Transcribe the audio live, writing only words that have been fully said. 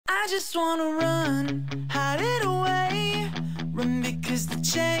I just wanna run, hide it away. Run because they're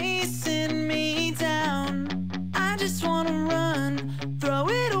chasing me down. I just wanna run, throw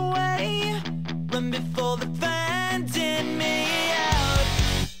it away. Run before they're finding me out.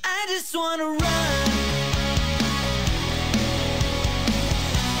 I just wanna run.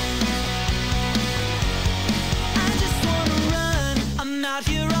 I just wanna run. I'm out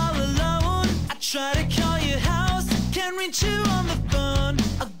here all alone. I try to call your house, can't reach you on the phone.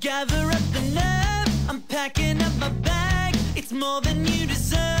 I'll gather up the nerve, I'm packing up my bag. It's more than you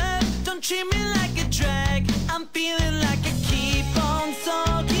deserve, don't treat me like a drag. I'm feeling like I keep on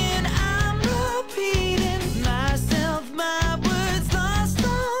talking, I'm repeating myself, my words lost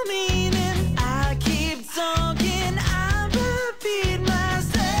all meaning. I keep talking, I repeat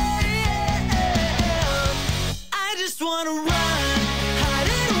myself. I just wanna run, hide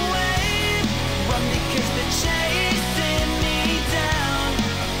it away. Run because they're chasing me down.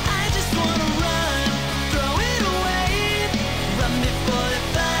 I just wanna run, throw it away. Run before they're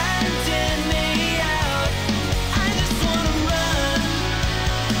finding me out. I just wanna run.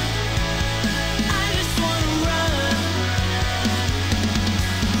 I just wanna run.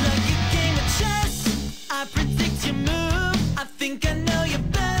 Like a game of chess, I predict your move. I think I know you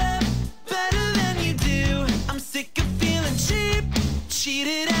better, better than you do. I'm sick of feeling cheap,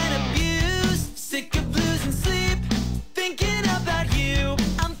 cheated and abused. Sick of losing sleep, thinking about you.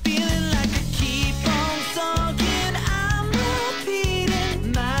 I'm feeling like I keep on talking, I'm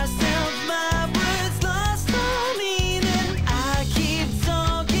repeating myself, my words lost all meaning. I keep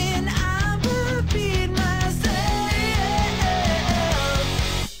talking, I repeat myself.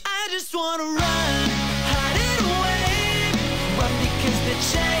 I just wanna run, hide it away. Run because they're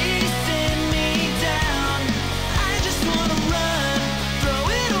chasing me down. I just wanna run, throw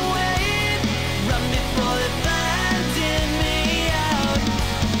it away. Run before they're finding me out.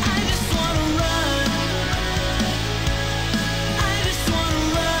 I just wanna run. I just wanna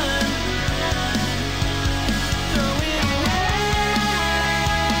run. Throw it away.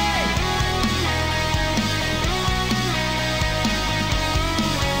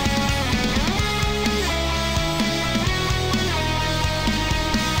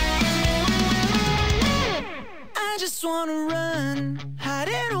 I just wanna run, hide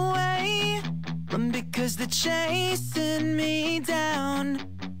it away. Run because they're chasing me down.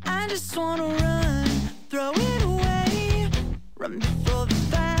 I just wanna run, throw it away. Run before they're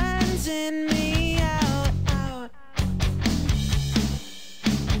finding me out, out.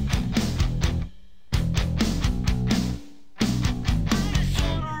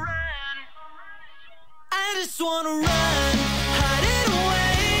 I just wanna run, hide it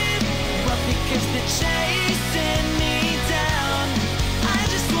away. Run because they're chasing me down. I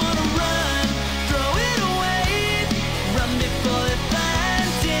just wanna run, throw it away. Run before they're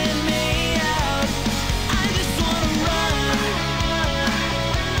finding me out. I just wanna run.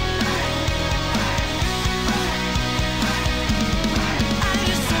 I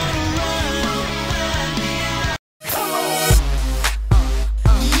just wanna run. Come on.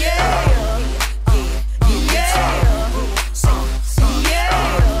 Yeah.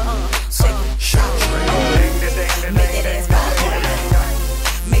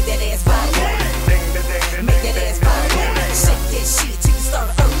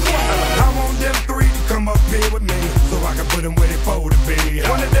 Put them where they supposed to be.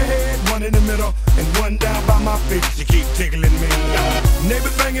 One at the head, one in the middle, and one down by my feet. She keep tickling me.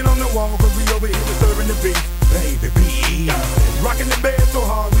 Neighbors banging on the wall, cause we over here disturbing the beat. Baby, be rocking the bed so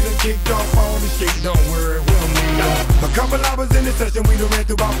hard, we done kicked off all the shit. Don't worry, we don't need a couple hours in the session, we done ran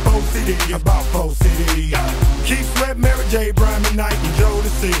through about 4 cities. About 4 cities. Keith Sweat, Mary J, Brian McKnight, and Joe to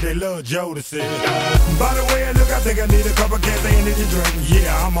see. They love Joe to see. By the way, look, I think I need a couple cans of energy drink.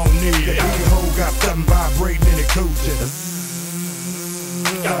 Yeah, I'm on need it.